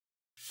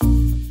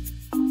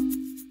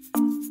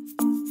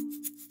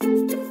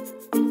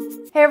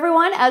Hey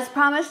everyone, as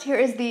promised, here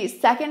is the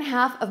second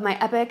half of my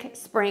epic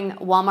spring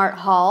Walmart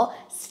haul.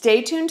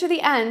 Stay tuned to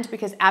the end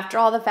because after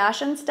all the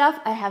fashion stuff,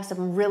 I have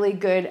some really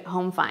good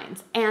home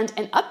finds. And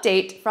an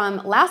update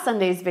from last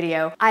Sunday's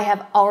video, I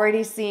have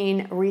already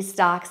seen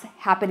restocks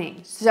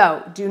happening.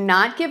 So do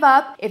not give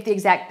up. If the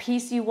exact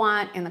piece you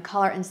want in the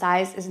color and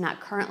size is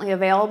not currently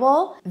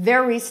available,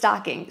 they're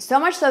restocking. So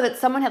much so that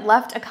someone had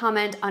left a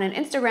comment on an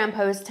Instagram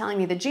post telling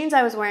me the jeans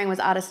I was wearing was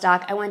out of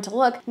stock. I went to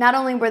look, not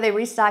only were they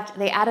restocked,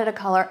 they added a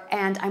color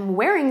and I'm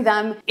wearing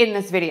them in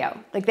this video.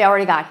 Like they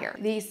already got here.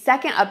 The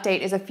second update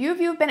is a few of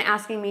you have been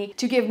asking me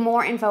to give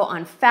more info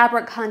on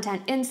fabric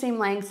content, inseam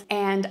lengths,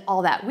 and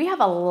all that. We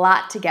have a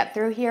lot to get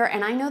through here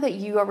and I know that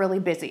you are really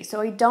busy, so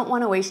I don't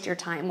want to waste your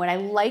time. What I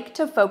like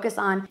to focus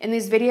on in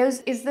these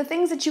videos is the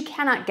things that you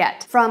cannot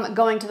get from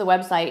going to the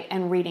website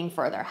and reading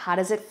further. How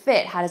does it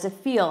fit? How does it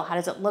feel? How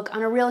does it look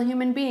on a real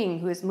human being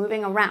who is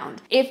moving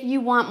around? If you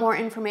want more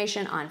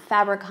information on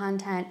fabric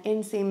content,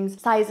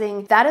 inseams,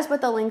 sizing, that is what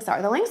the links are.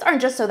 The links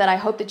aren't just so that I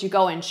hope that you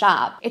go and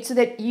shop. It's so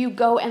that you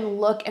go and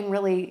look and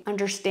really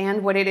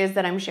understand what it is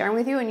that I'm sharing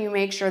with you and you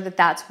make sure that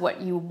that's what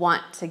you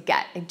want to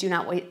get. I do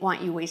not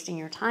want you wasting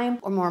your time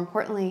or, more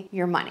importantly,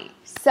 your money.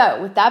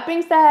 So with that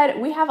being said,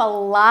 we have a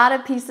lot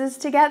of pieces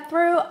to get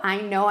through.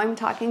 I know I'm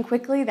talking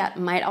quickly. That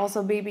might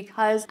also be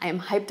because I am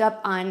hyped up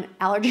on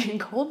allergy and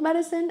cold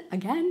medicine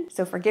again.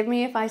 So forgive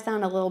me if I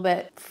sound a little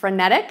bit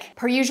frenetic.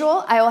 Per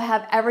usual, I will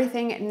have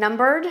everything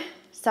numbered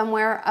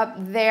somewhere up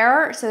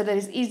there so that it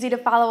is easy to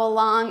follow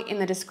along in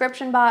the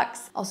description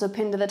box. Also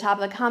pinned to the top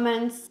of the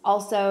comments.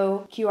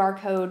 Also QR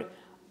code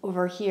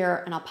over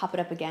here, and I'll pop it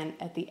up again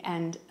at the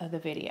end of the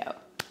video.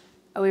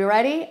 Are we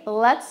ready?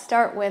 Let's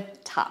start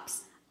with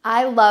tops.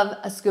 I love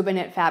a scuba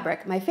knit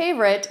fabric. My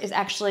favorite is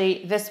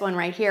actually this one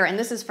right here, and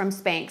this is from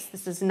Spanx.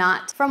 This is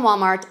not from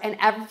Walmart, and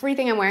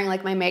everything I'm wearing,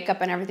 like my makeup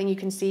and everything you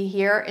can see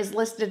here, is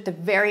listed at the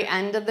very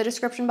end of the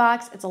description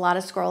box. It's a lot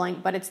of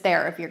scrolling, but it's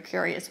there if you're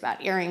curious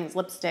about earrings,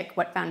 lipstick,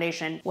 what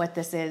foundation, what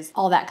this is,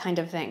 all that kind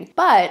of thing.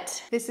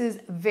 But this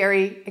is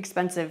very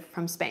expensive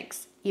from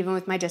Spanx, even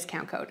with my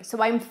discount code.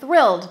 So I'm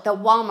thrilled that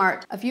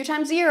Walmart a few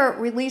times a year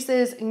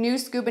releases new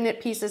scuba knit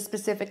pieces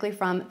specifically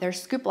from their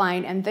Scoop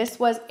line, and this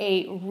was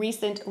a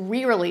recent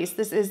re-release.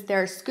 This is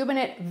their scuba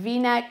knit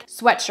V-neck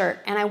sweatshirt,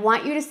 and I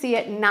want you to see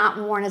it not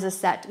worn as a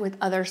set with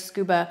other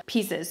scuba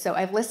pieces. So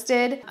I've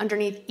listed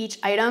underneath each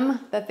item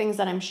the things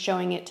that I'm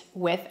showing it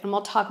with, and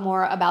we'll talk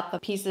more about the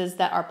pieces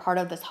that are part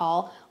of this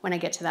haul when I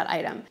get to that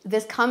item.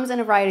 This comes in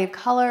a variety of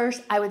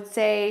colors. I would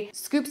say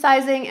scoop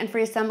sizing and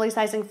free assembly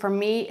sizing for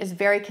me is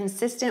very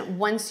consistent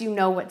once you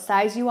know what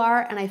size you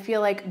are, and I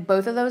feel like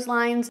both of those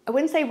lines, I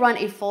wouldn't say run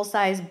a full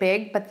size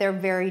big, but they're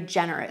very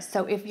generous.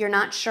 So if you're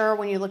not sure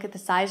when you look at the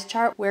size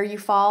chart where you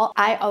fall,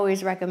 I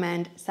always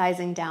recommend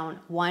sizing down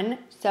one.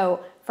 So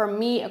for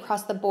me,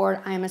 across the board,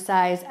 I am a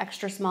size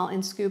extra small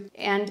in scoop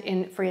and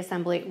in free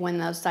assembly when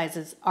those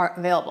sizes are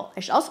available.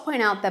 I should also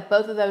point out that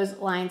both of those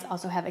lines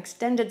also have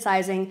extended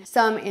sizing,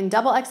 some in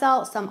double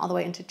XL, some all the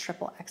way into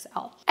triple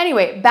XL.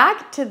 Anyway,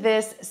 back to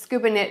this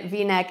scuba knit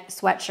V-neck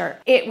sweatshirt.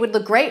 It would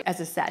look great as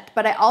a set,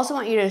 but I also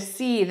want you to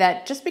see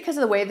that just because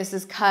of the way this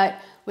is cut,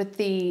 with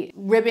the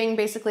ribbing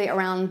basically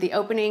around the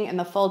opening and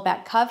the fold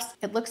back cuffs,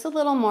 it looks a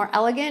little more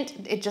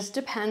elegant. It just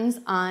depends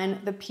on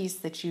the piece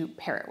that you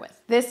pair it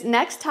with. This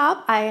next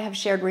top I have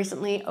shared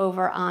recently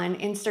over on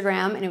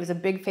Instagram, and it was a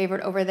big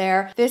favorite over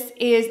there. This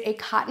is a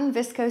cotton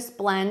viscose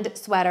blend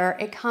sweater.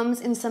 It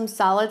comes in some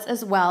solids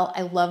as well.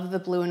 I love the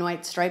blue and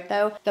white stripe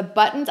though. The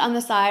buttons on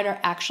the side are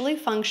actually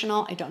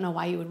functional. I don't know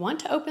why you would want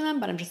to open them,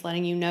 but I'm just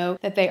letting you know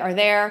that they are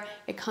there.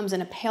 It comes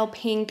in a pale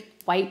pink,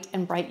 white,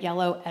 and bright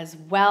yellow as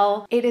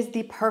well. It is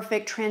the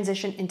perfect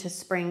transition into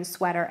spring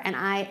sweater, and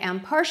I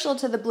am partial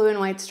to the blue and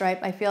white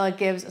stripe. I feel it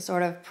gives a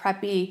sort of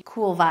preppy,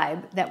 cool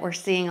vibe that we're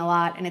seeing a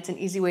lot, and it's an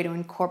easy way to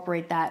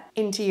incorporate that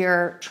into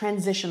your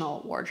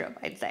transitional wardrobe,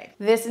 I'd say.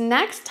 This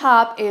next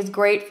top is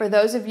great for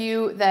those of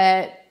you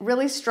that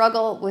really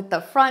struggle with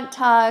the front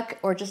tuck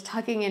or just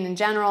tucking in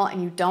general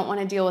and you don't want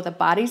to deal with a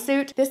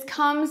bodysuit. This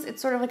comes, it's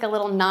sort of like a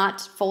little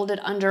knot folded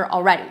under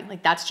already.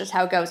 Like that's just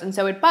how it goes. And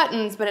so it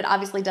buttons, but it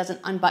obviously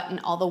doesn't unbutton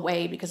all the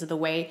way because of the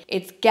way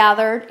it's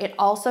gathered. It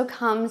also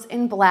comes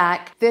in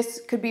black. This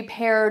could be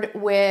paired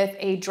with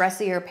a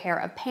dressier pair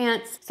of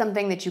pants,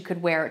 something that you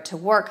could wear to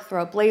work,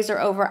 throw a blazer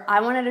over.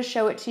 I wanted to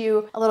show it to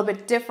you a little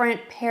bit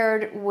different,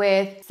 paired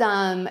with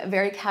some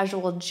very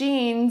casual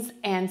jeans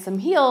and some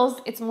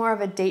heels. It's more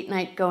of a date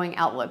night going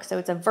out look. So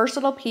it's a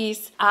versatile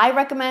piece. I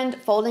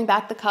recommend folding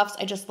back the cuffs.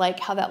 I just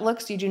like how that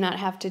looks. You do not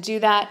have to do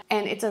that.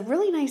 And it's a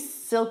really nice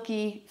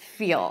silky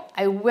feel.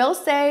 I will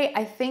say,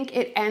 I think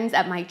it ends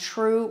at my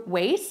true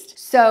waist.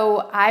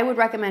 So I would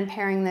recommend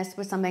pairing this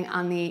with something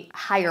on the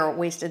higher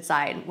waisted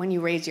side when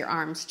you raise your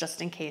arms, just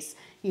in case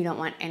You don't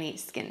want any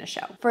skin to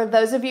show. For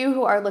those of you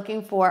who are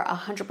looking for a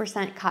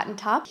 100% cotton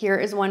top, here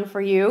is one for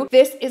you.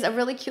 This is a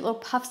really cute little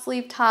puff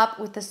sleeve top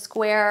with a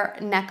square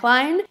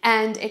neckline,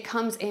 and it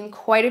comes in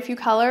quite a few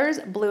colors: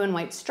 blue and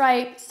white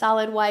stripe,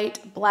 solid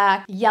white,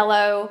 black,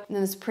 yellow, and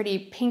then this pretty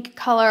pink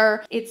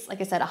color. It's, like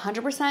I said,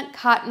 100%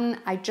 cotton.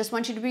 I just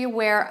want you to be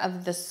aware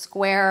of the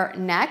square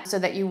neck so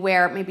that you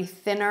wear maybe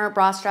thinner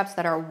bra straps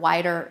that are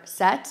wider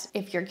set.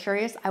 If you're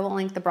curious, I will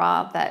link the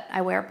bra that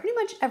I wear pretty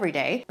much every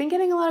day. Been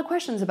getting a lot of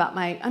questions about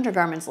my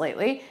undergarments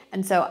lately,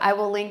 and so I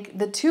will link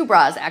the two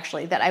bras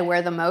actually that I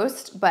wear the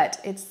most, but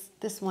it's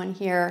this one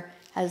here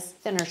has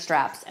thinner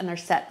straps and they're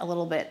set a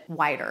little bit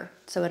wider,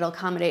 so it'll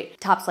accommodate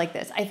tops like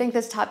this. I think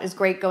this top is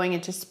great going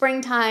into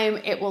springtime.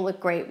 It will look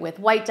great with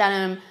white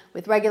denim,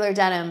 with regular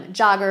denim,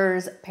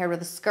 joggers, paired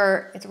with a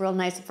skirt. It's a real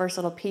nice,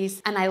 versatile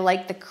piece, and I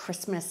like the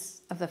crispness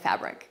of the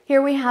fabric.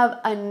 Here we have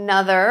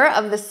another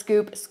of the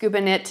Scuba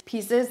knit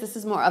pieces. This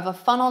is more of a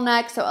funnel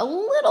neck, so a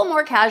little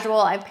more casual.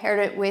 I've paired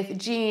it with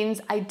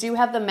jeans. I do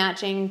have the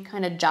matching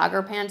kind of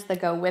jogger pants that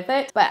go with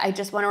it, but I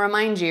just want to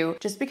remind you,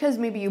 just because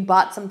maybe you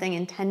bought something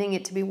intending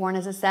it to be worn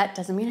as a set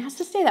doesn't mean it has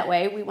to stay that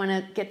way. We want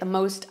to get the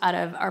most out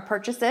of our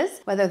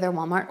purchases, whether they're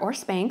Walmart or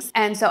Spanx.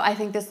 And so I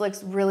think this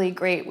looks really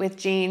great with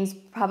jeans,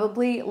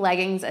 probably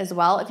leggings as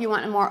well. If you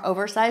want a more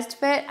oversized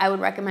fit, I would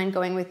recommend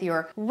going with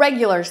your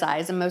regular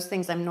size, and most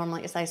things I'm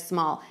normally a size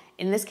small.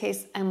 In this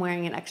case, I'm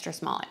wearing an extra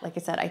small. Like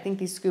I said, I think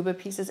these Scuba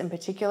pieces in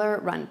particular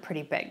run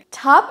pretty big.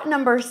 Top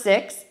number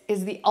 6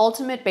 is the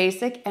ultimate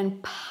basic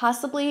and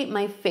possibly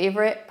my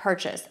favorite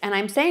purchase. And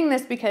I'm saying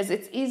this because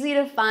it's easy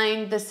to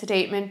find the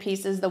statement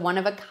pieces, the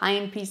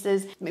one-of-a-kind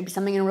pieces, maybe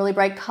something in a really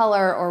bright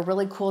color or a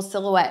really cool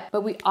silhouette,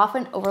 but we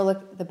often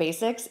overlook the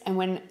basics. And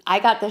when I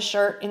got this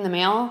shirt in the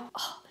mail,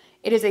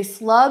 it is a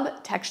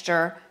Slub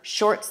texture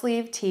short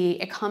sleeve tee.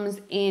 It comes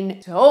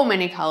in so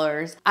many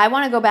colors. I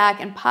want to go back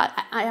and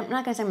I'm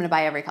not gonna say I'm gonna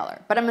buy every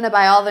color, but I'm gonna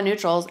buy all the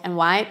neutrals. And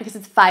why? Because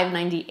it's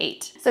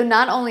 $5.98. So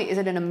not only is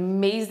it an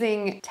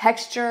amazing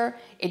texture,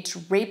 it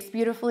drapes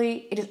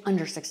beautifully, it is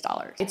under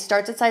 $6. It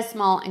starts at size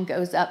small and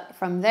goes up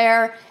from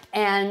there.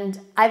 And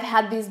I've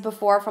had these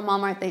before from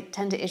Walmart. They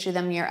tend to issue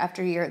them year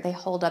after year. They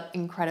hold up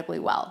incredibly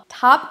well.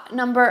 Top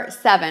number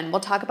 7,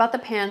 we'll talk about the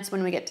pants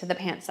when we get to the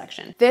pants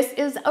section. This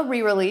is a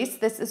re-release.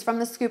 This is from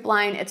the Scoop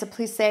line. It's a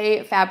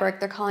plissé fabric.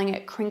 They're calling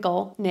it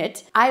Crinkle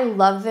knit. I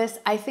love this.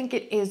 I think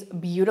it is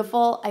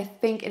beautiful. I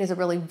think it is a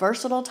really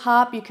versatile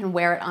top. You can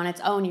wear it on its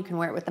own. You can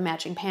wear it with the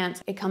matching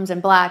pants. It comes in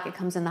black. It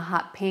comes in the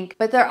hot pink,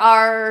 but there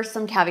are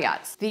some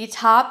caveats. The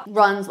top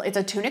runs, it's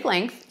a tunic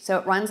length, so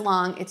it runs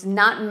long. It's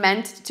not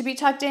meant to be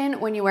tucked in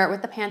when you wear it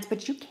with the pants,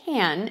 but you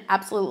can,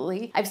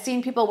 absolutely. I've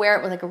seen people wear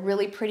it with like a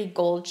really pretty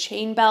gold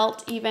chain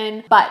belt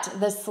even, but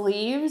the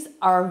sleeves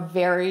are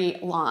very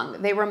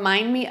long. They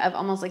remind me of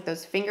almost like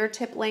those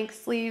fingertip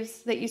length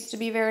sleeves that used to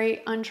be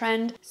very on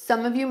trend.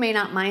 Some of you may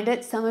not mind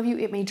it. Some of you,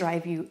 it may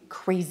drive you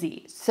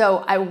crazy.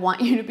 So I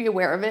want you to be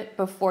aware of it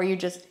before you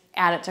just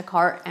add it to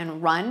cart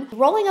and run.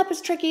 Rolling up is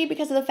tricky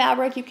because of the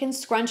fabric. You can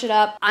scrunch it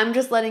up. I'm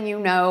just letting you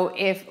know,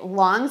 if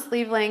long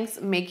sleeve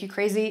lengths make you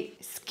crazy,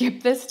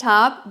 skip this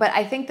top. But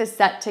I think the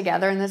set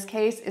together in this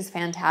case is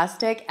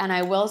fantastic. And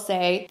I will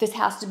say this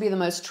has to be the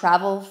most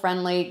travel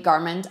friendly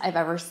garment I've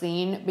ever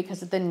seen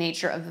because of the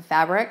nature of the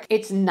fabric.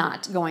 It's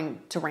not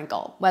going to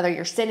wrinkle. Whether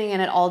you're sitting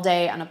in it all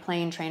day on a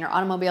plane, train, or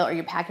automobile, or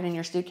you pack it in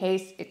your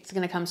suitcase, it's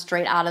gonna come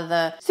straight out of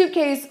the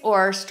suitcase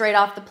or straight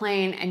off the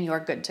plane and you're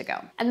good to go.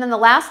 And then the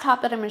last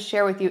top that I'm gonna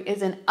share with you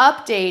is an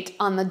update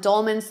on the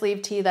Dolman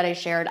Sleeve Tee that I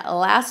shared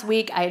last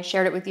week. I had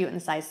shared it with you in the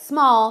size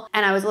small,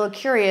 and I was a little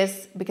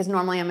curious because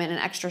normally I'm in an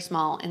extra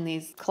small in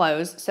these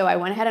clothes. So I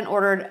went ahead and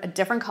ordered a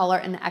different color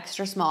in the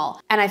extra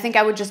small. And I think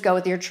I would just go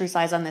with your true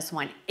size on this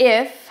one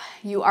if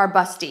you are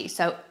busty.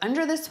 So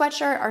under this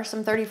sweatshirt are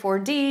some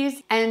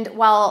 34Ds. And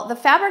while the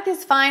fabric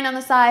is fine on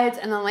the sides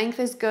and the length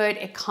is good,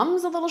 it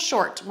comes a little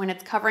short when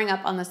it's covering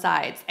up on the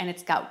sides, and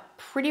it's got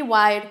pretty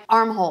wide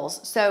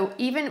armholes. So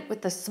even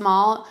with the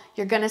small,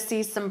 you're gonna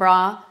see some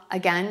bra.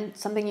 Again,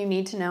 something you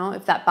need to know.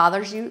 If that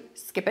bothers you,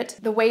 skip it.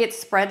 The way it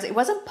spreads, it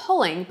wasn't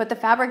pulling, but the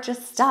fabric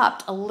just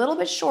stopped a little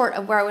bit short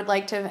of where I would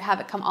like to have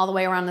it come all the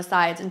way around the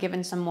sides and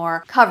given some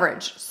more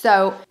coverage.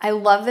 So I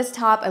love this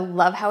top. I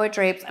love how it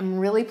drapes. I'm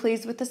really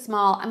pleased with the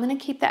small. I'm gonna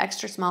keep the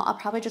extra small. I'll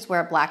probably just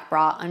wear a black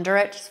bra under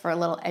it just for a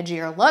little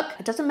edgier look.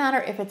 It doesn't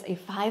matter if it's a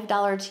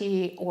 $5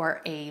 tee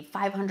or a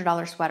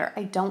 $500 sweater.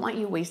 I don't want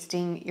you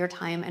wasting your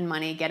time and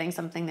money getting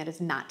something that is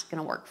not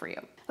gonna work for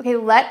you. Okay,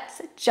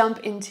 let's jump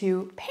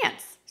into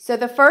pants. So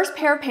the first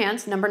pair of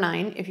pants, number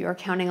 9, if you are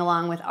counting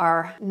along with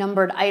our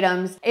numbered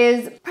items,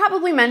 is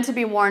probably meant to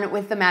be worn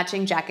with the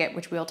matching jacket,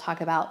 which we'll talk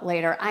about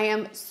later. I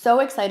am so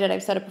excited.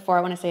 I've said it before.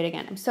 I want to say it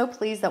again. I'm so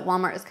pleased that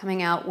Walmart is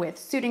coming out with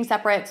suiting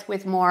separates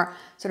with more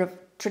sort of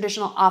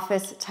traditional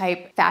office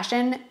type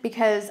fashion,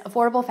 because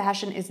affordable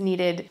fashion is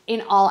needed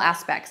in all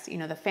aspects. You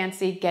know, the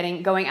fancy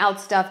going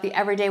out stuff, the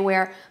everyday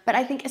wear, but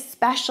I think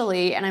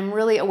especially, and I'm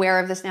really aware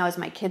of this now as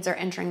my kids are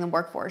entering the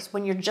workforce,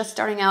 when you're just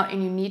starting out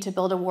and you need to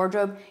build a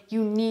wardrobe,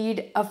 you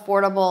need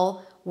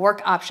affordable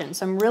work option.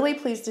 So I'm really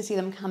pleased to see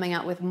them coming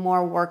out with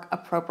more work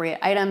appropriate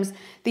items.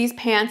 These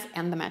pants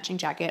and the matching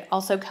jacket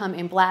also come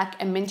in black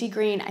and minty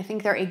green. I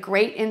think they're a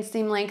great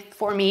inseam length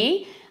for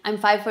me. I'm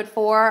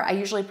 5'4". I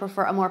usually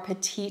prefer a more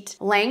petite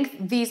length.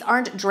 These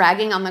aren't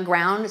dragging on the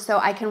ground, so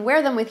I can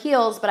wear them with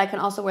heels, but I can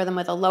also wear them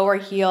with a lower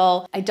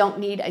heel. I don't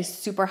need a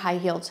super high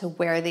heel to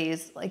wear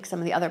these like some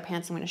of the other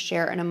pants I'm gonna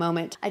share in a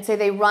moment. I'd say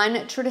they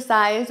run true to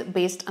size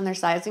based on their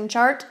sizing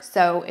chart.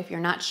 So if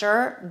you're not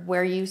sure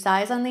where you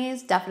size on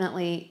these,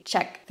 definitely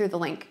check through the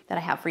link that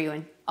I have for you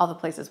in all the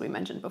places we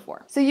mentioned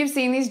before. So you've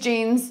seen these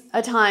jeans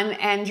a ton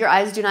and your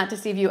eyes do not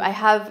deceive you. I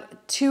have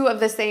two of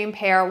the same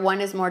pair.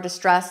 One is more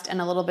distressed and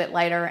a little bit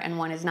lighter, and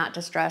one is not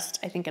distressed,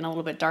 I think, and a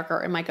little bit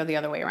darker. It might go the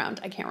other way around.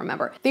 I can't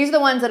remember. These are the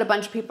ones that a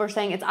bunch of people are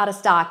saying it's out of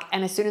stock.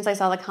 And as soon as I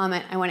saw the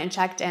comment, I went and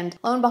checked, and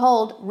lo and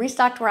behold,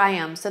 restocked where I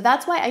am. So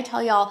that's why I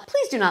tell y'all,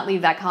 please do not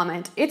leave that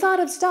comment. It's out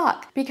of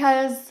stock,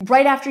 because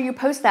right after you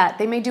post that,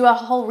 they may do a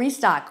whole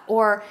restock,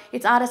 or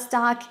it's out of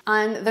stock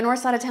on the north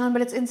side of town,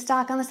 but it's in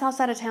stock on the south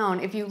side of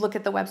town if you look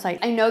at the website.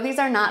 I know these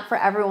are not for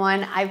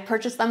everyone. I've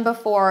purchased them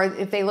before.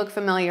 If they look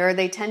familiar,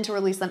 they tend to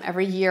release them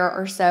every year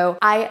or so.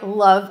 I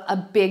love a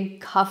big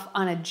cuff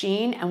on a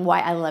jean, and why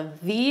I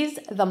love these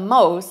the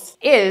most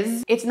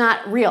is it's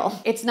not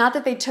real. It's not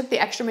that they took the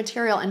extra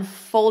material and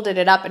folded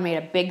it up and made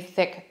a big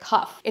thick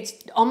cuff. It's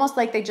almost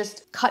like they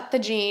just cut the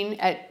jean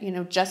at, you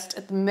know, just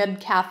at the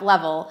mid-calf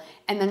level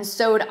and then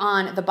sewed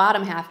on the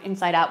bottom half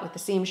inside out with the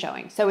seam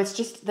showing. So it's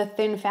just the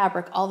thin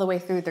fabric all the way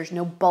through. There's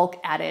no bulk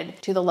added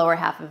to the lower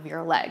half of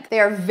your leg.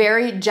 They are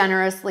very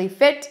generously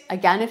fit.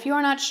 Again, if you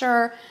are not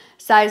sure,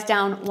 size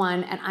down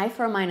 1, and I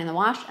throw mine in the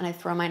wash and I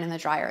throw mine in the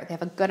dryer. They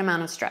have a good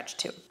amount of stretch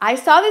too. I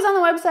saw these on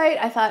the website.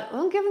 I thought,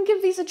 well,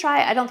 give these a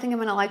try. I don't think I'm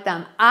gonna like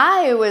them.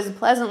 I was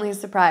pleasantly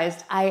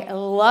surprised. I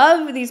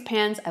love these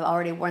pants. I've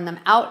already worn them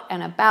out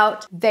and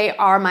about. They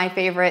are my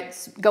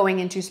favorites going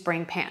into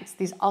spring pants.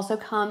 These also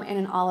come in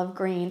an olive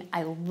green.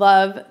 I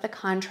love the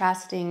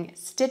contrasting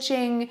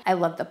stitching. I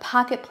love the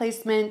pocket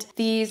placement.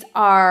 These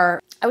are,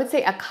 I would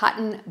say, a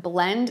cotton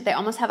blend. They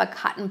almost have a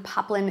cotton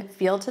poplin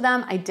feel to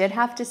them. I did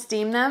have to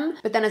steam them,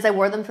 but then as I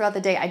wore them throughout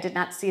the day, I did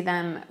not see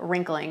them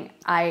wrinkling.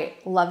 I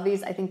love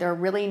these. I think they're a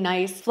really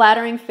nice,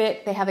 flattering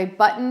fit. They have a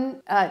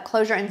button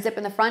closure and zip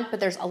in the front, but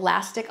there's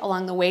elastic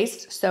along the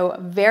waist, so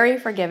very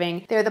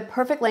forgiving. They're the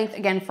perfect length,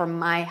 again, for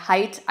my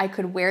height. I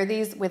could wear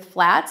these with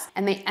flats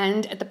and they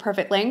end at the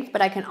perfect length,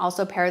 but I can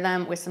also pair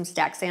them with some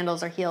stacked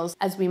sandals or heels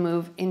as we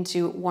move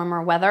into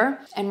warmer weather.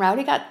 And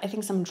Rowdy got, I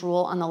think, some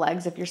drool on the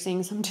legs. If you're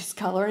seeing some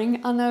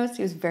discoloring on those,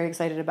 he was very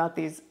excited about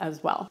these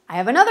as well. I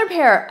have another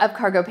pair of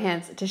cargo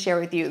pants to share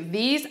with you.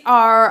 These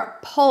are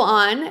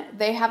pull-on.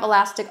 They have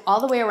elastic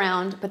all the way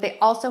around, but they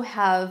also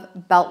have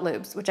belt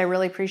loops, which I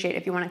really appreciate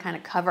if you want to kind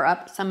of cover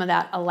up some of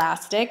that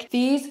elastic.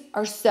 These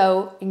are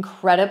so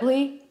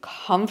incredibly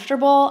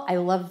comfortable. I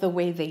love the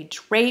way they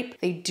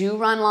drape. They do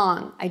run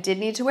long. I did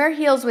need to wear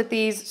heels with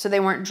these so they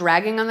weren't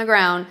dragging on the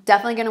ground.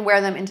 Definitely gonna wear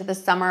them into the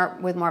summer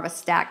with more of a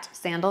stacked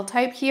sandal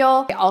type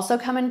heel. They also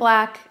come in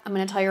black. I'm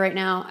gonna tell you right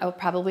now, I will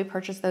probably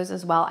purchase those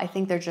as well. I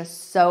think they're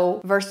just so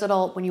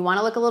versatile. When you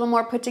wanna look a little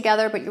more put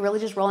together, but you're really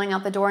just rolling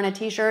out the door in a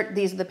t-shirt,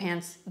 these are the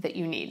pants that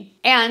you need.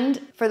 And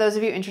for those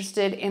of you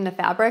interested in the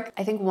fabric,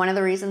 I think one of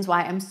the reasons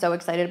why I'm so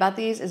excited about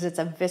these is it's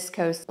a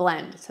viscose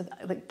blend. So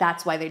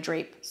that's why they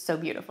drape so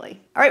beautifully.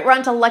 All right, we're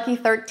on to lucky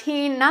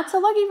 13. Not so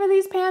lucky for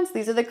these pants.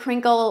 These are the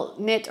Crinkle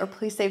knit or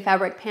plissé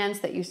fabric pants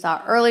that you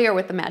saw earlier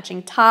with the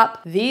matching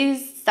top.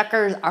 These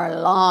suckers are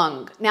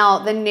long. Now,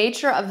 the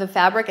nature of the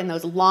fabric and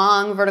those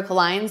long vertical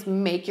lines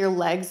make your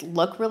legs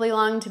look really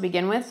long to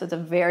begin with. So it's a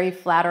very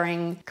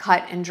flattering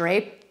cut and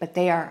drape, but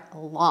they are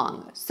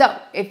long. So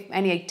if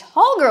any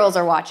tall girls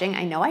are watching,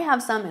 I know I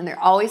have some and they're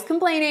always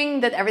complaining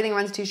that everything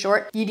runs too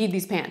short. You need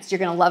these pants. You're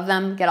gonna love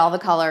them, get all the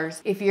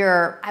colors. If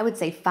you're, I would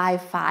say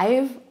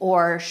 5'5"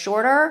 or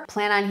shorter,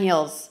 plan on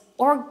heels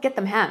or get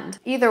them hemmed.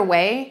 Either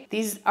way,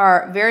 these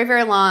are very,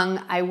 very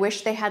long. I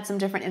wish they had some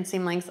different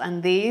inseam lengths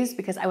on these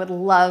because I would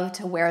love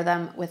to wear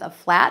them with a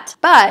flat,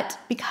 but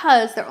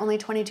because they're only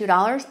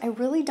 $22, I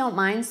really don't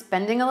mind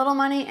spending a little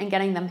money and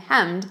getting them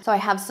hemmed, so I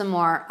have some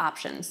more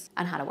options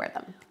on how to wear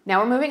them. Now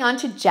we're moving on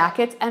to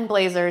jackets and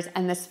blazers,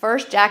 and this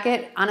first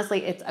jacket,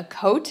 honestly, it's a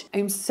coat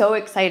I'm so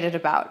excited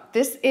about.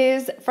 This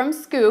is from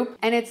Scoop,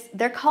 and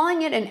they're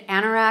calling it an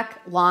anorak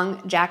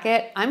long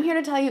jacket. I'm here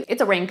to tell you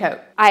it's a raincoat.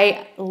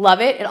 I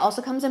love it. It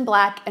also comes in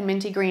black and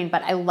minty green,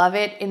 but I love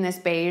it in this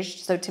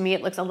beige. So to me,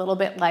 it looks a little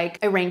bit like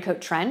a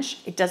raincoat trench.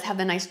 It does have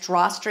the nice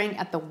drawstring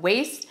at the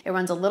waist. It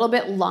runs a little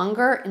bit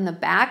longer in the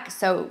back,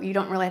 so you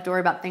don't really have to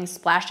worry about things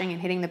splashing and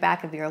hitting the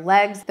back of your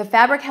legs. The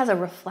fabric has a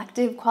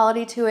reflective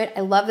quality to it. I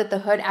love that the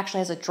hood actually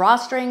has a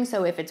drawstring,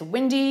 so if it's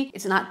windy,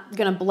 it's not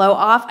gonna blow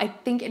off. I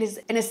think it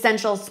is an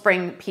essential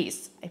spring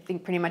piece. I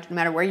think pretty much no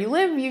matter where you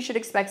live, you should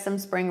expect some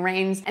spring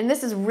rains. And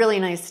this is really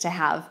nice to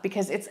have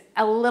because it's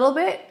a little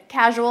bit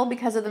casual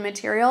because of the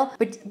material,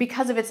 but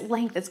because of its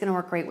length, it's gonna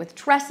work great with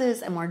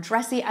dresses and more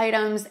dressy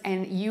items,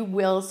 and you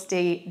will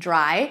stay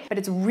dry, but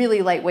it's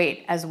really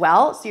lightweight as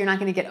well, so you're not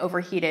gonna get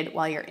overheated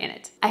while you're in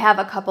it. I have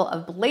a couple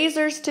of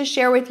blazers to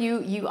share with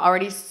you. You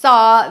already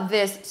saw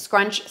this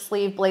scrunch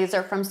sleeve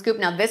blazer from Scoop.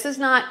 Now this is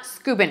not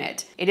Scuba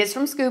knit. It is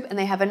from Scoop, and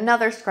they have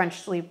another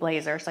scrunch sleeve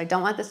blazer, so I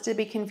don't want this to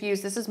be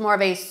confused. This is more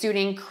of a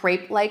suiting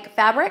crepe-like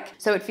fabric,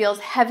 so it feels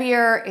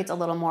heavier, it's a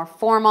little more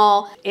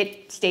formal,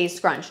 it stays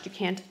scrunched. You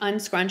can't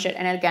unscrunch it,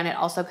 and again, it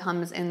also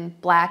comes in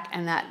black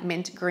and that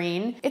mint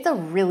green. It's a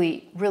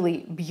really, really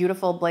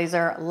beautiful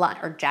blazer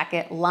or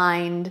jacket,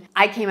 lined.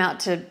 I came out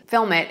to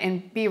film it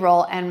in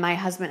B-roll, and my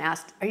husband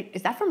asked,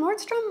 is that from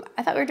Nordstrom?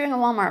 I thought we were doing a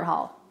Walmart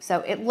haul.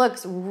 So it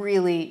looks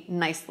really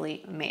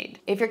nicely made.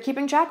 If you're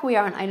keeping track, we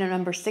are on item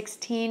number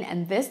 16,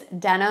 and this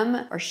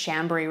denim, or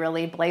chambray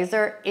really,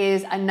 blazer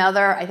is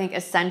another, I think,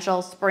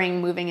 essential spring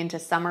moving into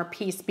summer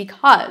piece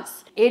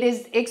because it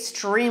is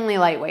extremely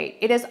lightweight.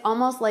 It is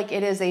almost like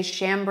it is a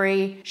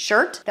chambray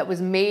shirt that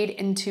was made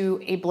into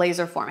a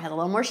blazer form. It has a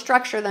little more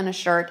structure than a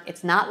shirt.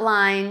 It's not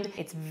lined,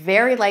 it's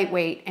very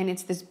lightweight, and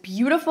it's this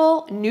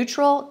beautiful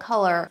neutral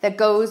color that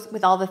goes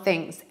with all the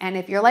things. And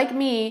if you're like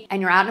me and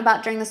you're out and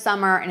about during the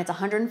summer and it's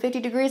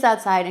 150 degrees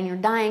outside and you're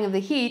dying of the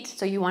heat,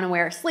 so you want to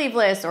wear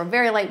sleeveless or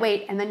very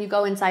lightweight, and then you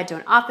go inside to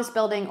an office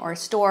building or a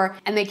store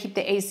and they keep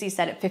the AC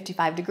set at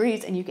 55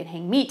 degrees and you can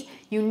hang meat.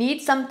 You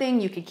need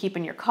something you can keep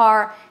in your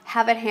car,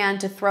 have at hand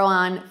to throw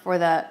on for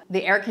the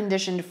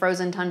air-conditioned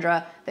frozen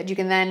tundra that you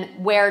can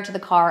then wear to the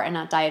car and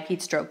not die of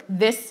heat stroke.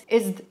 This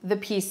is the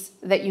piece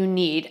that you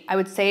need. I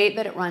would say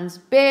that it runs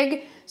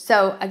big.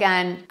 So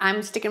again,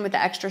 I'm sticking with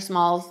the extra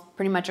smalls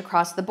pretty much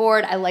across the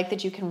board. I like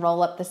that you can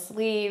roll up the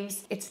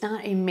sleeves. It's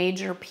not a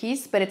major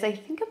piece, but it's, I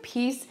think, a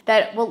piece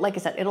that, well, like I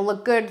said, it'll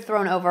look good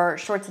thrown over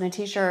shorts and a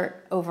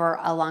t-shirt over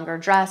a longer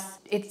dress.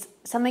 It's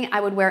something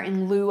I would wear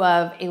in lieu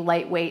of a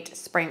lightweight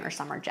spring or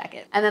summer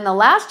jacket. And then the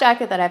last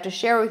jacket that I have to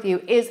share with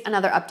you is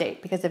another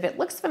update, because if it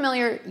looks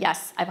familiar,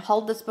 yes, I've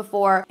hauled this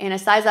before in a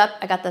size up.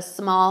 I got the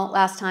small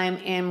last time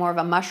in more of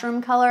a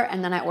mushroom color,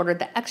 and then I ordered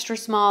the extra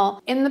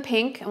small in the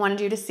pink. I wanted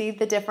you to see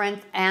the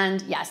difference.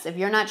 And yes, if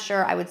you're not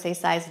sure, I would say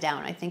size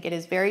down. I think it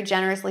is very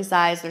generously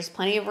sized. There's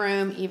plenty of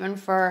room even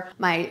for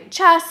my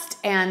chest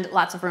and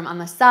lots of room on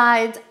the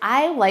sides.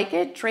 I like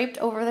it draped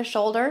over the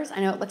shoulders.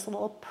 I know it looks a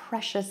little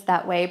precious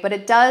that way, but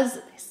it does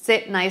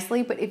sit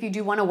nicely. But if you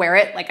do want to wear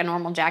it like a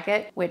normal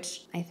jacket,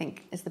 which I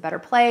think is the better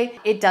play,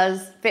 it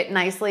does fit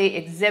nicely.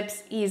 It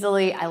zips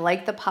easily. I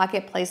like the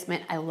pocket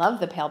placement. I love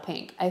the pale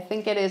pink. I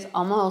think it is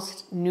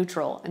almost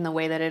neutral in the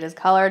way that it is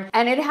colored,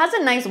 and it has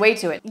a nice weight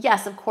to it.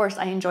 Yes, of course,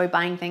 I enjoy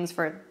buying things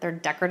for their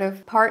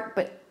decorative part,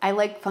 but I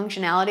like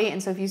functionality,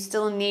 and so if you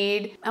still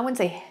need, I wouldn't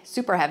say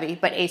super heavy,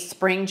 but a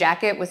spring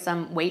jacket with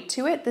some weight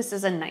to it, this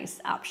is a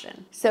nice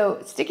option.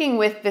 So sticking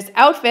with this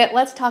outfit,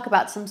 let's talk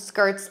about some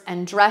skirts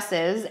and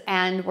dresses,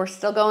 and we're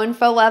still going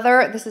faux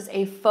leather. This is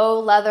a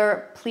faux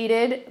leather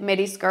pleated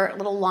midi skirt, a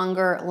little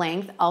longer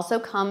length, also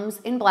comes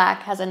in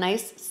black, has a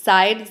nice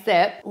side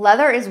zip.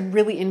 Leather is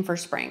really in for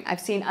spring. I've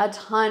seen a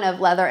ton of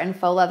leather and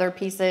faux leather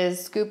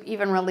pieces. Scoop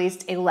even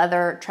released a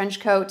leather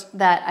trench coat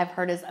that I've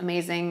heard is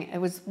amazing. It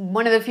was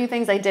one of the few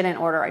things I didn't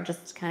order. I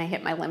just kind of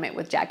hit my limit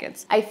with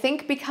jackets. I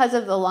think because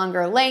of the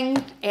longer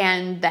length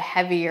and the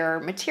heavier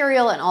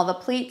material and all the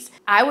pleats,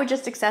 I would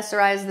just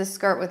accessorize this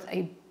skirt with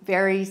a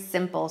very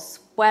simple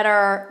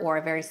sweater or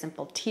a very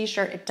simple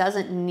t-shirt. It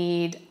doesn't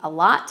need a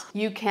lot.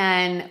 You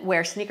can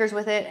wear sneakers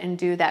with it and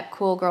do that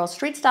cool girl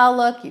street style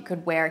look. You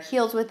could wear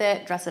heels with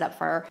it, dress it up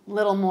for a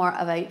little more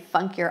of a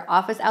funkier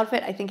office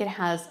outfit. I think it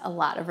has a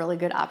lot of really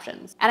good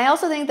options. And I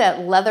also think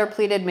that leather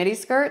pleated midi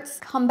skirts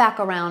come back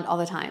around all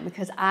the time,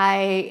 because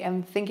I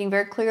am thinking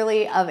very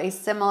clearly of a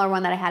similar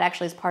one that I had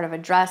actually as part of a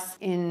dress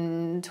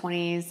in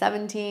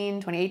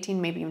 2017,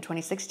 2018, maybe even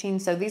 2016.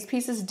 So these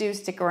pieces do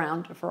stick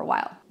around for a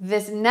while.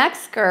 This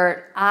next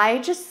skirt, I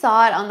just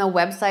saw it on the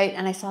website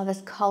and I saw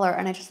this color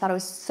and I just thought it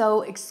was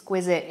so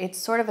exquisite. It's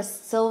sort of a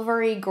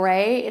silvery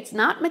gray. It's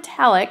not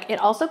metallic. It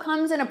also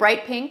comes in a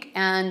bright pink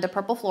and a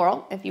purple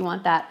floral if you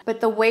want that.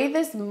 But the way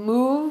this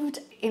moved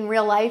in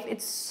real life,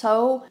 it's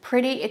so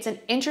pretty. It's an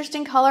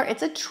interesting color.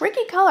 It's a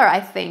tricky color, I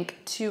think,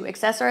 to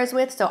accessorize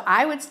with. So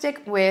I would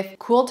stick with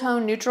cool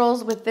tone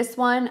neutrals with this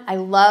one. I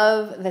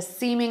love the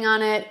seaming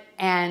on it.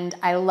 And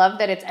I love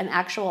that it's an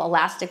actual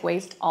elastic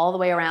waist all the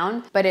way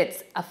around, but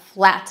it's a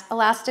flat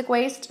elastic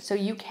waist. So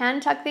you can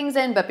tuck things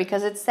in, but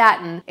because it's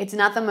satin, it's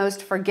not the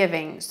most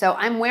forgiving. So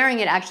I'm wearing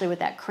it actually with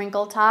that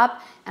crinkle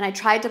top, and I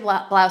tried to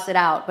blouse it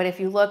out, but if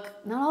you look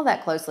not all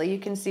that closely, you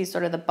can see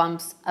sort of the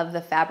bumps of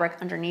the fabric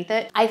underneath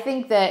it. I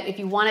think that if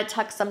you want to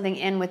tuck something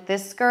in with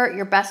this skirt,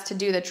 you're best to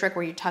do the trick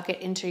where you tuck it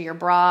into your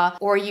bra,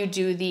 or you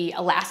do the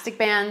elastic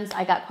bands.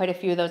 I got quite a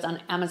few of those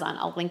on Amazon.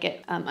 I'll link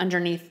it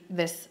underneath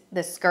this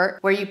this skirt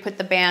where you put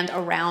the band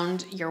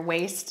around your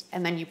waist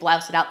and then you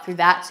blouse it out through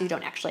that so you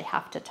don't actually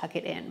have to tuck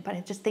it in. But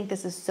I just think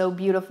this is so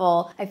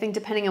beautiful. I think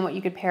depending on what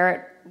you could pair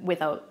it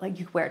with, like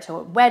you could wear it to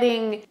a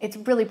wedding. It's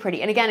really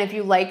pretty. And again, if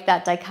you like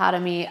that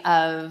dichotomy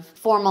of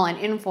formal and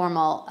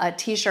informal, a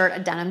t-shirt, a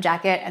denim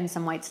jacket, and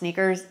some white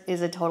sneakers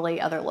is a totally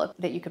other look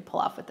that you could pull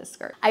off with this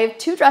skirt. I have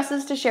 2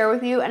 dresses to share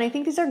with you, and I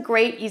think these are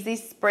great, easy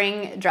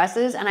spring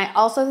dresses. And I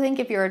also think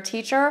if you're a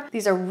teacher,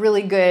 these are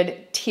really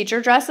good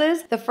teacher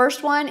dresses. The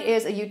first one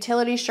is a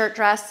utility shirt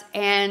dress,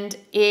 and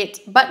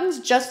it buttons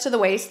just to the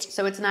waist,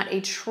 so it's not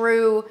a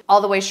true all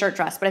the way shirt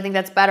dress, but I think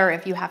that's better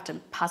if you have to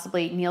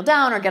possibly kneel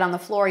down or get on the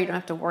floor. You don't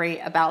have to worry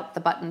about the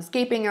buttons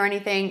gaping or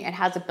anything. It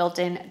has a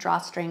built-in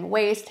drawstring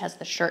waist, has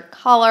the shirt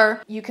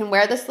collar. You can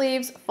wear the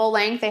sleeves full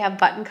length. They have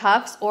button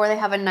cuffs, or they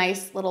have a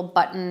nice little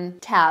button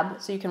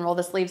tab, so you can roll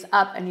the sleeves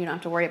up and you don't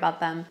have to worry about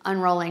them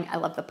unrolling. I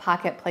love the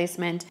pocket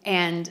placement,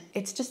 and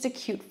it's just a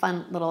cute,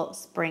 fun little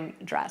spring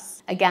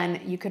dress.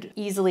 Again, you could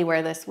easily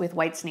wear this with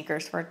white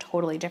sneakers for a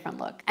totally different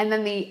look. And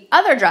then the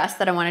other dress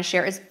that I want to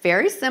share is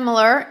very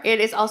similar. It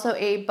is also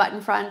a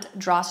button front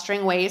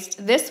drawstring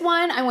waist. This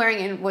one I'm wearing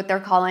in what they're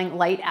calling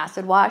light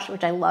acid wash,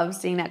 which I love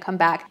seeing that come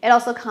back. It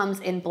also comes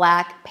in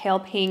black, pale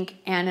pink,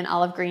 and an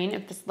olive green.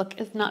 If this look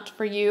is not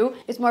for you,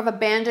 it's more of a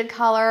banded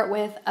collar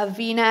with a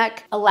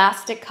V-neck,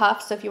 elastic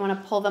cuffs. So if you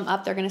want to pull them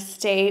up, they're going to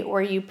stay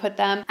where you put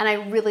them. And I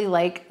really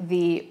like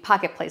the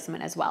pocket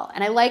placement as well.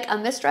 And I like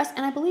on this dress,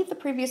 and I believe the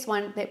previous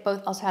one, they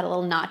both also had a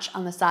little notch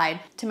on the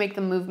side to make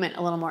the movement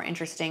a little more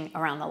interesting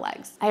around the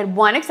legs. I had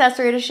one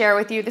accessory to share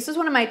with you. This is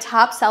one of my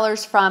top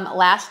sellers from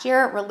last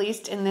year,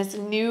 released in this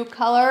new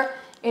color.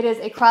 It is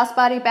a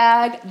crossbody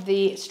bag.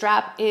 The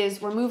strap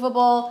is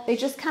removable. They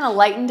just kind of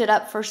lightened it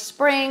up for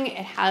spring.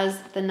 It has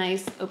the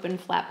nice open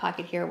flat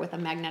pocket here with a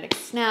magnetic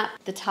snap.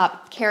 The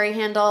top carry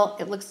handle,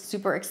 it looks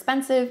super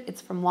expensive.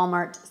 It's from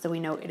Walmart, so we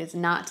know it is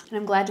not. And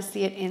I'm glad to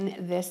see it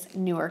in this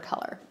newer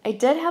color. I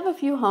did have a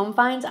few home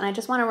finds, and I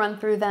just want to run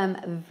through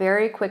them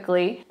very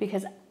quickly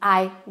because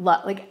I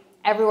love,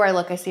 everywhere I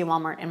look, I see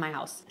Walmart in my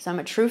house. So I'm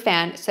a true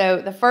fan.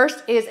 So the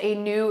first is a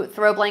new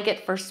throw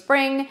blanket for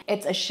spring.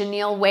 It's a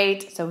chenille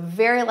weight, so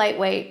very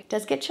lightweight. It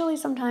does get chilly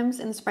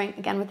sometimes in the spring,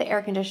 again with the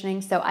air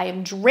conditioning. So I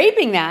am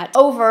draping that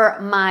over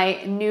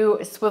my new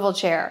swivel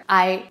chair.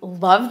 I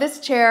love this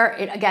chair.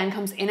 It again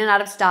comes in and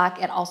out of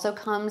stock. It also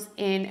comes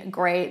in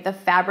gray. The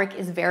fabric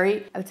is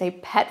very, I would say,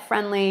 pet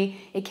friendly.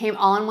 It came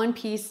all in one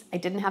piece. I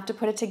didn't have to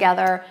put it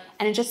together,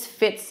 and it just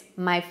fits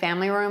my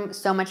family room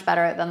so much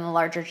better than the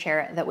larger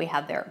chair that we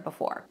had there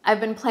before. I've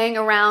been playing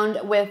around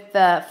with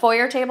the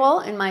foyer table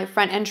in my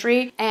front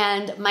entry,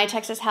 and my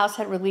Texas house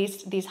had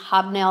released these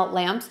hobnail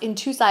lamps in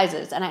 2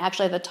 sizes, and I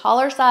actually have the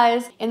taller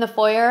size in the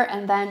foyer,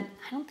 and then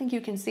I don't think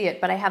you can see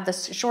it, but I have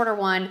this shorter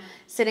one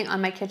sitting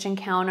on my kitchen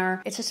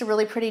counter. It's just a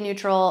really pretty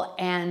neutral,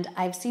 and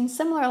I've seen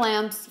similar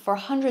lamps for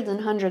hundreds and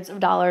hundreds of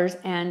dollars,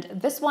 and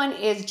this one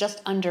is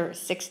just under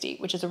 60,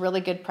 which is a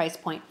really good price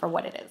point for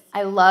what it is.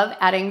 I love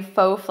adding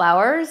faux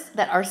flowers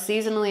that are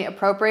seasonally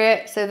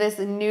appropriate. So this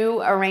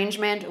new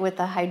arrangement with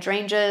the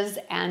hydrangeas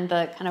and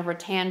the kind of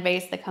rattan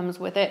vase that comes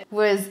with it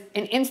was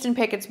an instant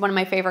pick. It's one of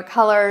my favorite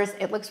colors.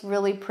 It looks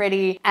really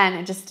pretty,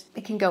 and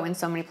it can go in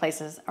so many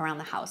places around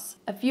the house.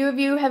 A few of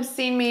you have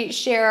seen me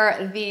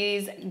share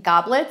these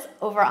goblets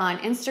over on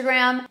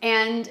Instagram,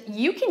 and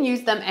you can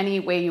use them any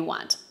way you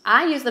want.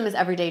 I use them as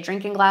everyday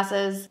drinking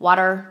glasses,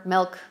 water,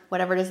 milk,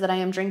 whatever it is that I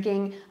am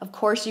drinking. Of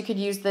course, you could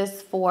use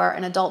this for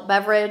an adult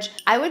beverage.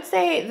 I would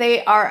say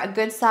they are a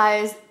good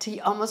size to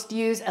almost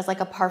use as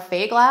like a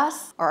parfait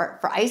glass or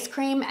for ice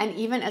cream, and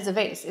even as a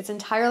vase. It's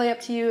entirely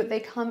up to you. They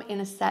come in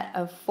a set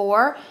of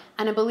 4,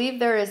 and I believe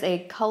there is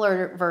a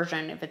color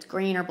version. If it's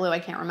green or blue, I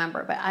can't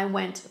remember, but I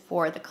went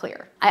for the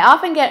clear. I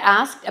often get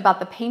asked about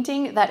the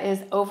painting that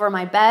is over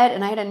my bed,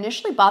 and I had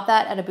initially bought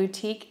that at a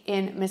boutique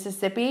in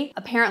Mississippi.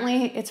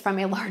 Apparently, it's from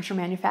a larger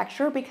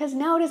manufacturer because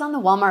now it is on the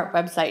Walmart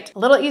website. A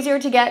little easier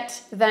to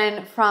get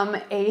than from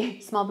a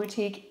small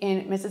boutique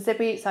in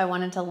Mississippi, so I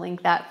wanted to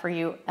link that for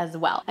you as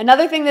well.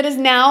 Another thing that is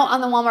now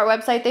on the Walmart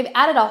website, they've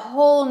added a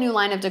whole new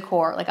line of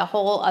decor, like a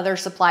whole other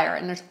supplier,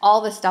 and there's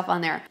all this stuff on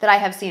there that I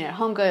have seen at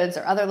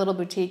HomeGoods or other little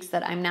boutiques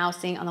that I'm now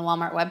seeing on the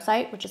Walmart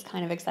website, which is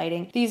kind of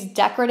exciting. These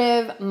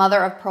decorative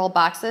mother of pearl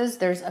boxes,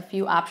 there's a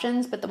few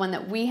options, but the one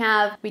that we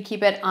have, we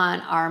keep it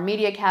on our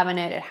media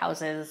cabinet. It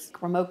houses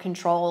remote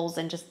controls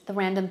and just the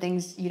random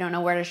things you don't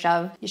know where to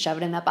shove. You shove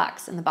it in that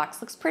box, and the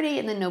box looks pretty,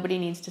 and then nobody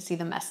needs to see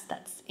the mess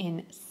that's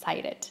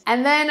inside it.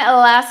 And then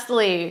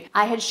lastly,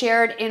 I had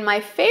shared in my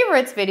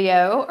favorites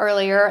video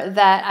earlier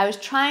that I was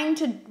trying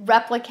to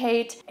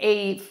replicate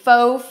a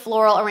faux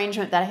floral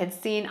arrangement that I had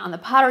seen on the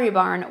Pottery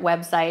Barn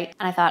website,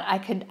 and I thought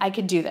I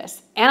could do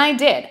this. And I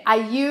did. I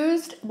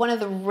used one of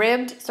the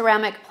ribbed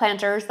ceramic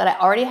planters that I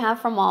already have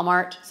from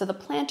Walmart, so the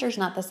planter's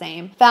not the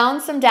same.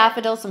 Found some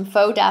daffodils, some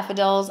faux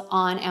daffodils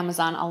on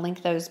Amazon. I'll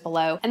link those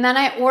below. And then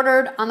I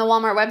ordered on the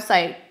Walmart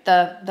website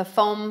like the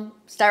foam,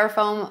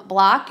 styrofoam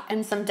block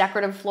and some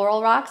decorative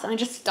floral rocks, and I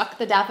just stuck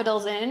the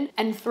daffodils in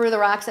and threw the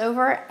rocks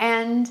over,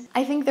 and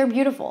I think they're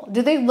beautiful.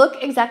 Do they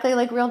look exactly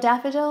like real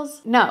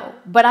daffodils? No,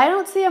 but I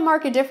don't see a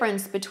marked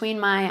difference between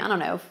my, I don't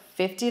know,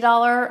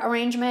 $50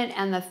 arrangement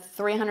and the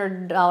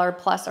 $300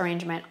 plus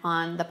arrangement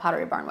on the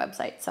Pottery Barn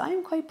website. So I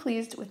am quite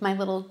pleased with my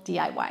little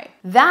DIY.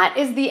 That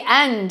is the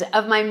end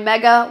of my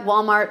mega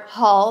Walmart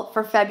haul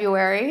for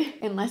February,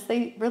 unless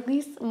they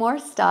release more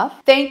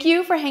stuff. Thank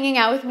you for hanging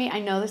out with me. I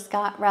know this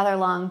got rather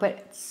long,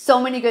 but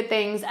so many good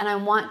things, and I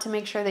want to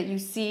make sure that you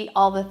see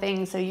all the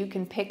things so you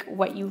can pick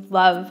what you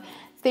love.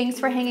 Thanks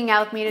for hanging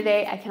out with me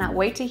today. I cannot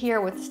wait to hear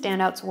what the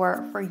standouts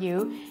were for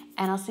you,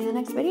 and I'll see you in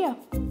the next video.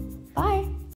 Bye.